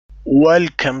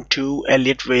Welcome to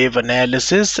Elliott Wave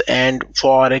Analysis and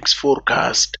Forex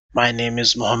Forecast. My name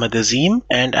is Mohammed Azim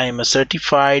and I am a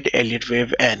certified Elliott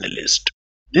Wave analyst.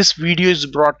 This video is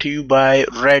brought to you by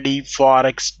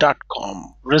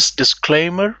ReadyForex.com. Risk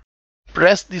disclaimer: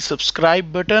 press the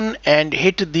subscribe button and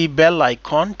hit the bell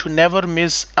icon to never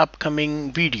miss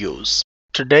upcoming videos.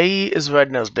 Today is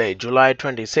Wednesday, July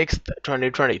 26th,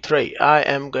 2023. I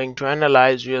am going to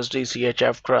analyze USD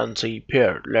CHF currency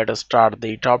pair. Let us start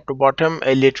the top to bottom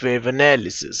Elliott Wave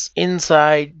analysis.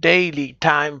 Inside daily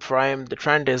time frame, the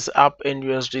trend is up in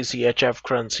USD CHF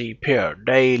currency pair.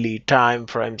 Daily time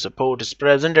frame support is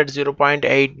present at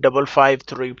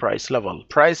 0.8553 price level.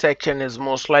 Price action is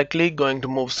most likely going to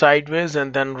move sideways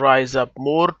and then rise up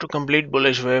more to complete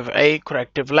bullish wave A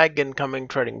corrective leg in coming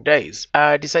trading days.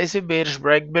 A decisive bearish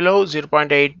break below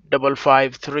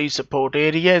 0.8553 support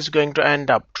area is going to end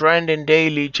up trend in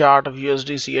daily chart of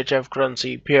USD CHF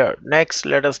currency pair. Next,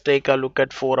 let us take a look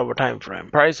at 4-hour time frame.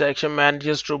 Price action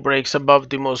manages to breaks above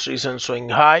the most recent swing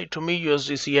high. To me,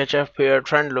 USD CHF pair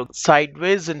trend looks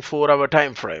sideways in 4-hour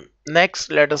time frame.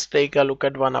 Next, let us take a look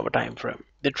at 1-hour time frame.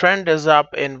 The trend is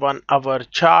up in 1-hour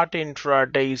chart.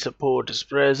 Intraday support is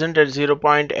present at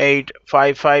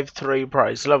 0.8553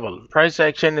 price level. Price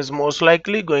action is most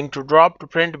likely going to drop to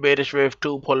print bearish wave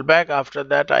 2 pullback. After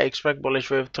that, I expect bullish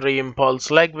wave 3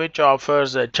 impulse leg, which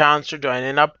offers a chance to join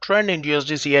an uptrend in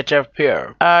USD CHF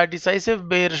pair. A decisive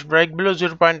bearish break below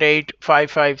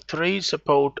 0.8553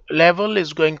 support level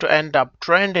is going to end up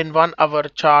trend in 1-hour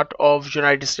chart of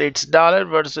United States dollar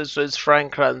versus Swiss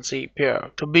franc currency pair.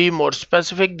 To be more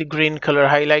specific, the green color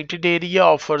highlighted area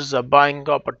offers a buying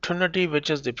opportunity, which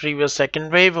is the previous second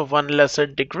wave of one lesser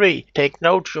degree. Take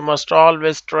note, you must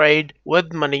always trade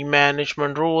with money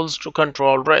management rules to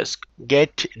control risk.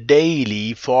 Get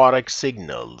daily forex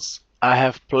signals. I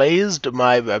have placed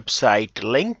my website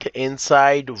link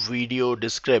inside video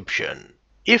description.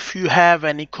 If you have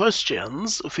any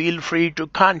questions, feel free to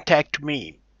contact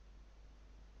me.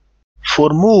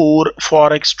 For more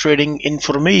forex trading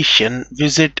information,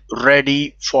 visit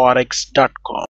ReadyForex.com.